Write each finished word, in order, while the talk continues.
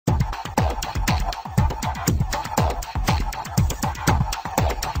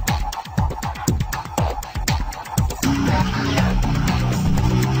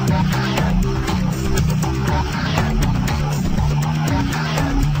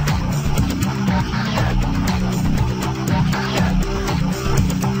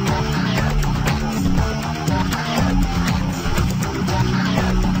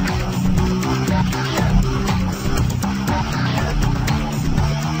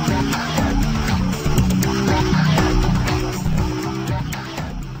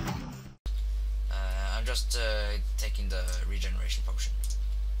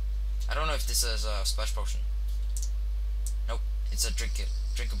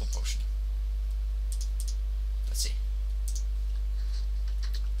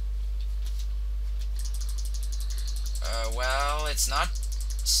well, it's not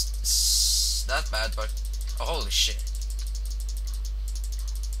that bad, but oh, holy shit.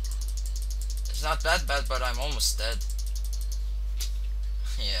 It's not that bad, but I'm almost dead.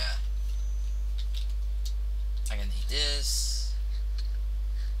 Yeah. I can eat this.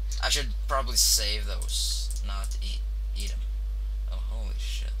 I should probably save those, not eat them. Oh, holy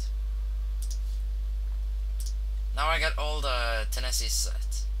shit. Now I got all the Tennessee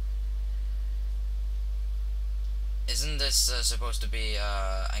set. Isn't this supposed to be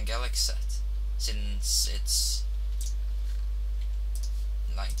angelic set? Since it's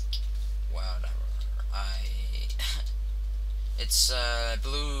like whatever. It's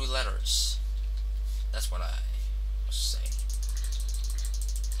blue letters. That's what I was saying.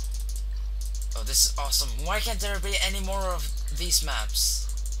 Oh, this is awesome. Why can't there be any more of these maps?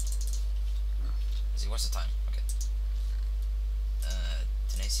 Let's see, what's the time? Okay.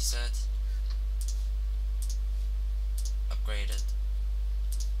 Tenacy set. Upgraded.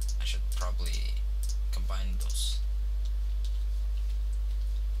 I should probably combine those.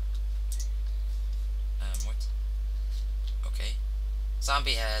 What? Okay.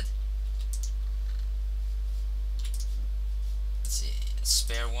 Zombie head. Let's see.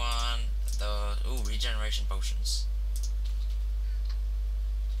 Spare one. Ooh, regeneration potions.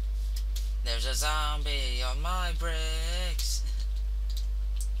 There's a zombie on my bricks.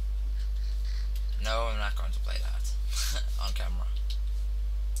 No, I'm not going to play that on camera.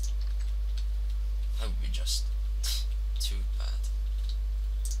 That would be just too bad.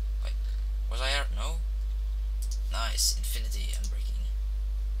 Wait, was I out? No? Nice, infinity and breaking.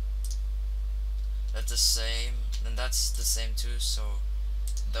 That's the same, then that's the same too, so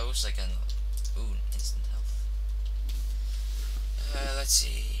those I can, ooh, instant health. Let's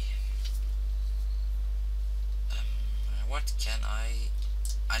see. What can I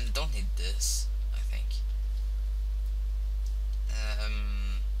don't need this, I think.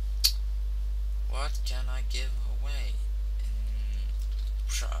 What can I give away?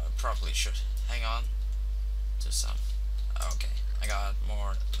 Probably should hang on to some. Okay, I got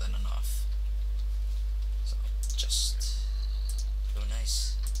more than enough. So just oh,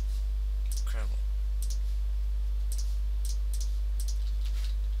 nice, incredible.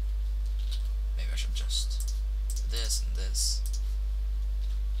 Maybe I should just do this and this.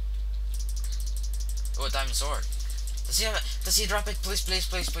 Oh, a diamond sword. Does he have it? Does he drop it? Please, please,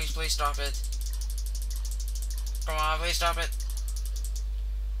 please, please, please drop it. Come on, please drop it.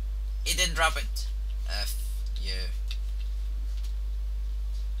 He didn't drop it. F you.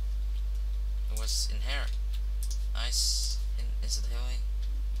 It was in here. Nice. Instant healing.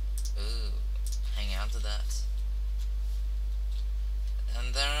 Ooh. Hang on to that.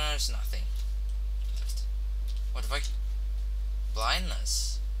 And there's nothing left. What the fuck?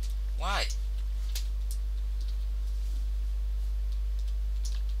 Blindness. Why?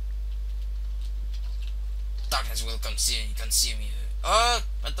 Darkness will consume you. Oh,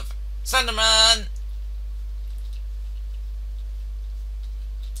 what the fuck? Slenderman!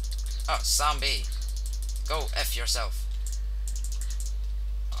 Oh, zombie. Go F yourself.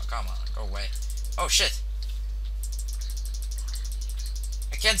 Oh, come on. Go away. Oh, shit.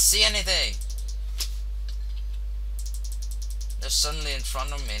 I can't see anything. They're suddenly in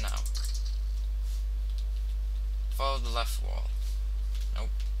front of me now. Follow the left wall. Nope.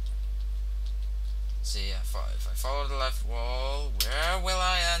 See, if I follow the left wall, where will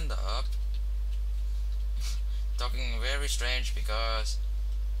I end up? Talking very strange because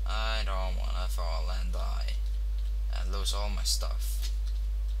I don't wanna fall and die and lose all my stuff.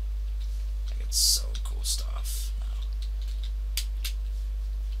 I get so cool stuff now.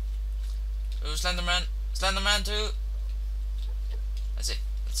 Ooh, Slenderman! Slenderman too! Let's see,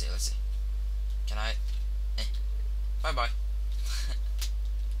 let's see, let's see. Can I? Bye bye.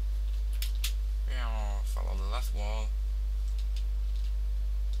 Follow the left wall.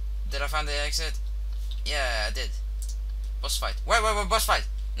 Did I find the exit? Yeah, I did. Boss fight. Wait, boss fight.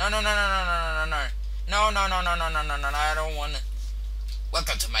 No, no, no, no, no, no, no, no, no, no, no, no, no, no, no, no, no, I don't wanna.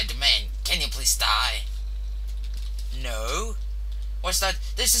 Welcome to my domain. Can you please die? No. What's that?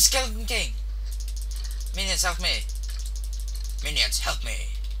 This is Skeleton King. Minions, help me. Minions, help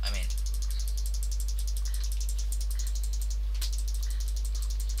me. I mean.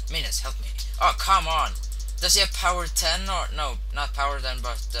 Minions, help me. Oh, come on. Does he have power 10 or no, not power 10,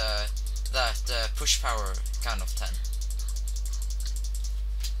 but that push power kind of 10.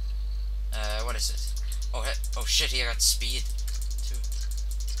 What is it? Oh, oh shit, he got speed too.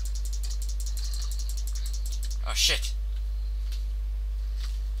 Oh shit.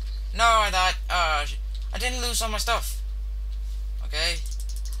 No, I died. I didn't lose all my stuff. Okay,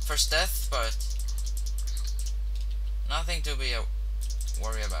 first death, but Nothing to be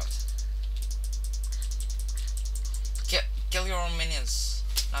worry about. Kill your own minions,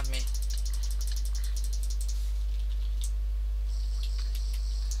 not me.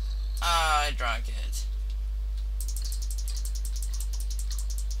 I drank it.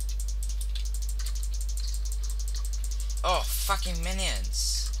 Oh, fucking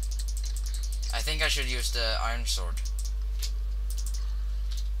minions. I think I should use the iron sword.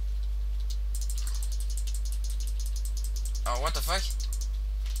 Oh, what the fuck?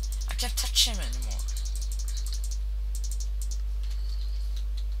 I can't touch him anymore.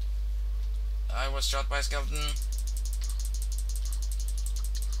 I was shot by a skeleton.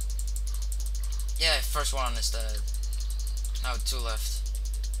 Yeah, first one is dead. Now 2 left.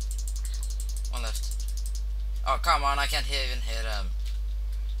 1 left. Oh, come on, I can't even hit him.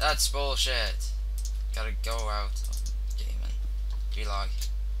 That's bullshit. Gotta go out of the game and relog.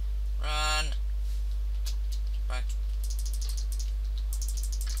 Run. Back.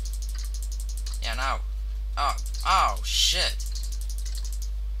 Yeah, now. Oh, shit.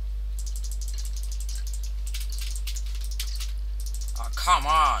 Oh, come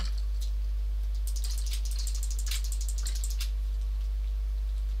on.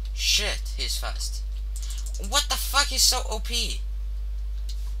 Shit, he's fast. What the fuck, he's so OP.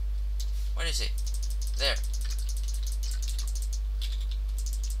 Where is he? There.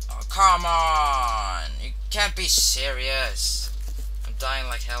 Oh, come on. You can't be serious. I'm dying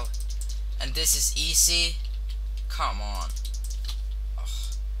like hell. And this is easy? Come on. Oh,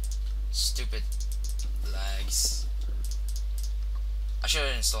 stupid lags. I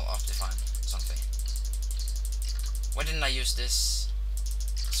should install Optifine something. Why didn't I use this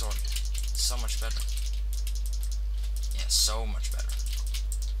sword? It's so much better. Yeah, so much better.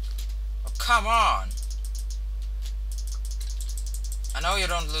 Oh, come on! I know you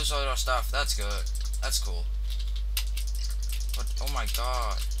don't lose all your stuff. That's good. That's cool. But oh my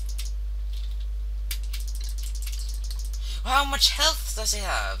god. How much health does he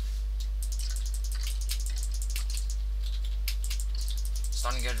have?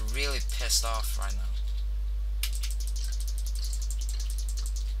 Starting to get really pissed off right now.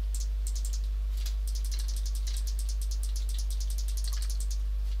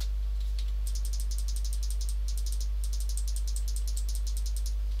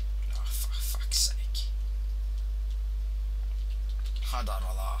 Oh, for fuck's sake. I done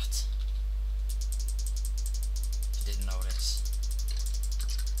a lot. Didn't notice.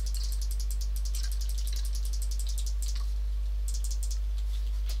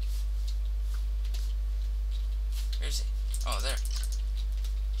 Where is he? Oh, there.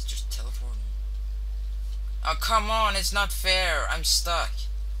 He's just teleporting. Oh, come on, it's not fair. I'm stuck.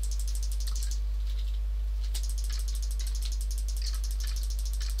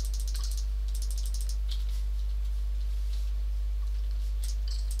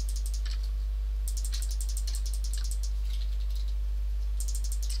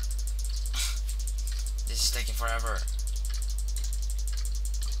 This is taking forever.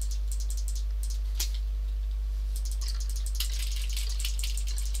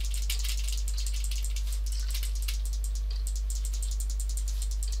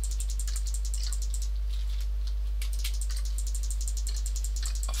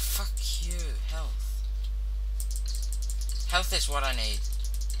 Oh, fuck you. Health. Health is what I need.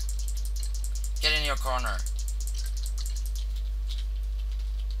 Get in your corner.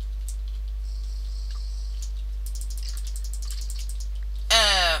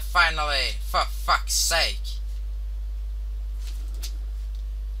 Finally, for fuck's sake.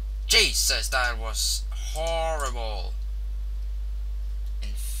 Jesus, that was horrible.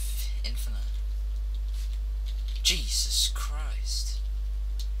 Infinite. Jesus Christ.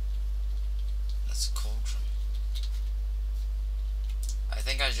 That's a cauldron. I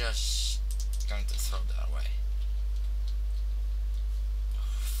think I just going to throw that away.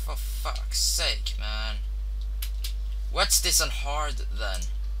 For fuck's sake, man. What's this on hard then?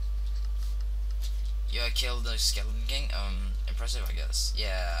 You killed the Skeleton King? Impressive, I guess.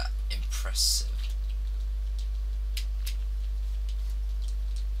 Yeah, impressive.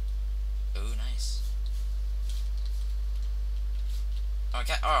 Oh, nice.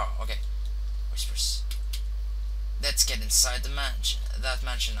 Okay, oh, okay. Whispers. Let's get inside the mansion, that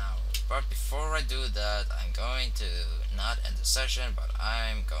mansion now. But before I do that, I'm going to not end the session, but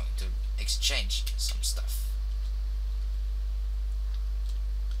I'm going to exchange some stuff.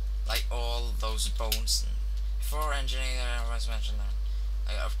 Like all those bones. Before engineering, I was mentioned that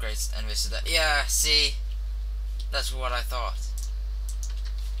I upgrades and visit that. Yeah, see, that's what I thought,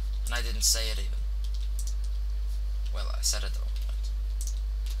 and I didn't say it even. Well, I said it though. But,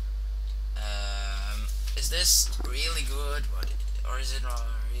 Is this really good, or is it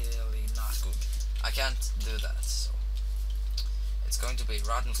really not good? I can't do that, so it's going to be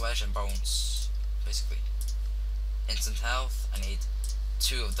rotten flesh and bones, basically. Instant health. I need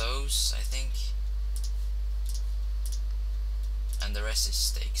 2 of those, I think, and the rest is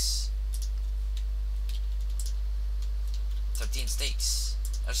steaks. 13 steaks.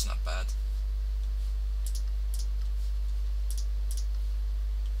 That's not bad.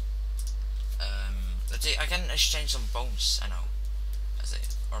 Let's see. I can exchange some bones. I know. I say,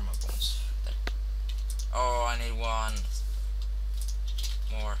 or my bones. There. Oh, I need 1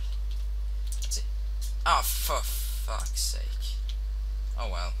 more. Let's see. Oh, for fuck's sake. Oh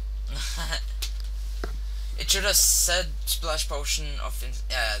well. It should have said splash potion of.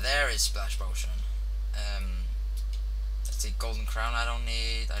 Yeah, there is splash potion. Let's see. Golden crown. I don't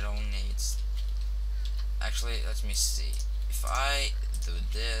need. Actually, let me see. If I do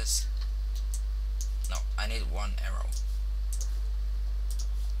this. No, I need 1 arrow.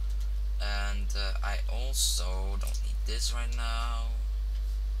 And I also don't need this right now.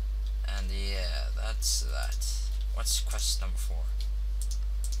 And yeah, that's that. What's quest number 4?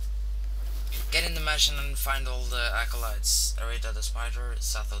 Get in the mansion and find all the acolytes. Arita the spider,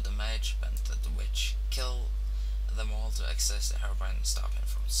 Satho the mage, Benta the witch. Kill them all to access the Herobrine and stop him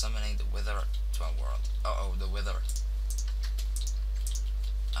from summoning the wither to our world. Oh, the wither.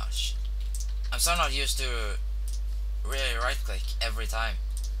 Oh shit. I'm so not used to really right click every time.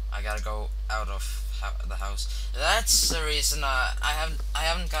 I gotta go out of the house. That's the reason I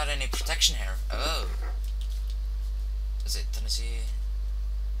haven't got any protection here. Oh, is it Tennessee?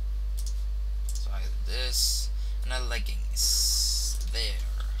 So I do this and the leggings. There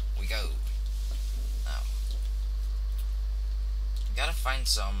we go. Now gotta find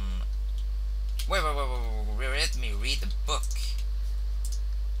some. Wait. Let me read the book.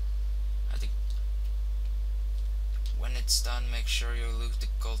 When it's done, make sure you loot the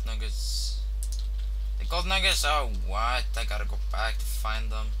gold nuggets. The gold nuggets? Oh, what? I gotta go back to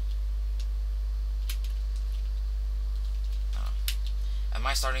find them. Oh. Am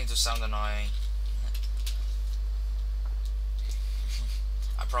I starting to sound annoying?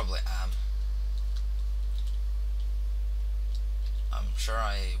 I probably am. I'm sure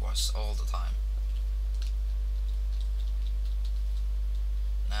I was all the time.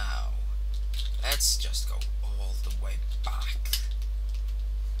 Now, let's just go all the way